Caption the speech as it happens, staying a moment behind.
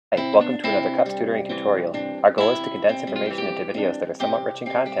Hi, welcome to another CUPS tutoring tutorial. Our goal is to condense information into videos that are somewhat rich in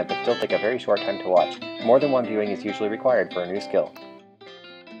content but still take a very short time to watch. More than one viewing is usually required for a new skill.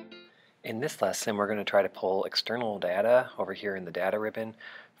 In this lesson, we're going to try to pull external data over here in the data ribbon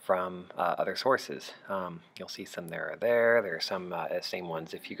from other sources. You'll see some there. There are some same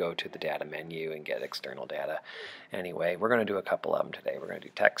ones if you go to the data menu and get external data. Anyway, we're going to do a couple of them today. We're going to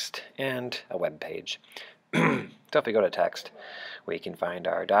do text and a web page. So if we go to text, we can find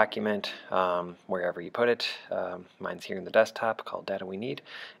our document wherever you put it. Mine's here in the desktop called Data We Need,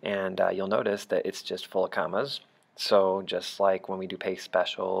 and you'll notice that it's just full of commas. So just like when we do paste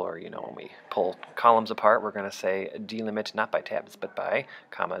special, or when we pull columns apart, we're going to say delimit not by tabs but by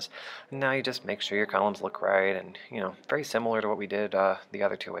commas. Now you just make sure your columns look right, and very similar to what we did the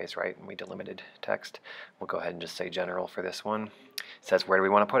other two ways, right? When we delimited text, we'll go ahead and just say general for this one. It says where do we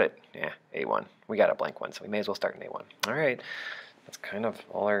want to put it? Yeah, A1. We got a blank one, so we may as well start in A1. All right, that's kind of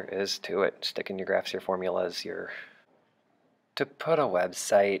all there is to it. Stick in your graphs, your formulas, To put a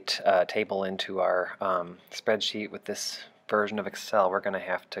website table into our spreadsheet with this version of Excel, we're going to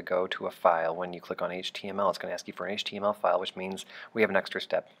have to go to a file. When you click on HTML, it's going to ask you for an HTML file, which means we have an extra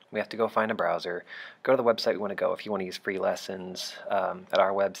step. We have to go find a browser, go to the website we want to go. If you want to use free lessons at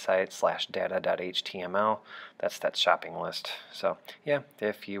our website /data.html, that's that shopping list. So yeah,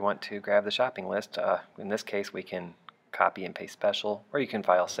 if you want to grab the shopping list, in this case we can copy and paste special, or you can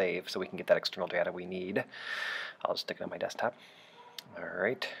file save so we can get that external data we need. I'll just stick it on my desktop. All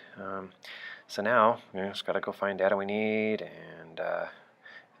right. So now we just got to go find data we need, and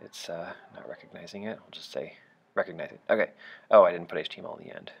it's not recognizing it. I'll just say recognize it. Okay. Oh, I didn't put HTML in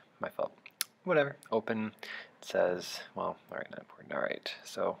the end. My fault. Whatever. Open. It says, well, all right, not important. All right.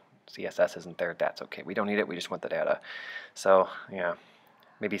 So CSS isn't there. That's okay. We don't need it. We just want the data. So yeah.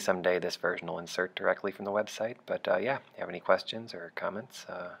 Maybe someday this version will insert directly from the website, but yeah, if you have any questions or comments,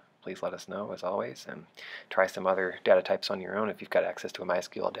 please let us know as always, and try some other data types on your own if you've got access to a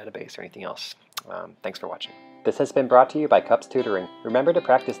MySQL database or anything else. Thanks for watching. This has been brought to you by CUPS Tutoring. Remember to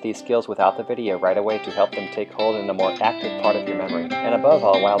practice these skills without the video right away to help them take hold in a more active part of your memory. And above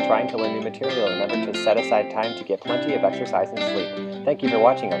all, while trying to learn new material, remember to set aside time to get plenty of exercise and sleep. Thank you for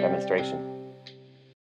watching our demonstration.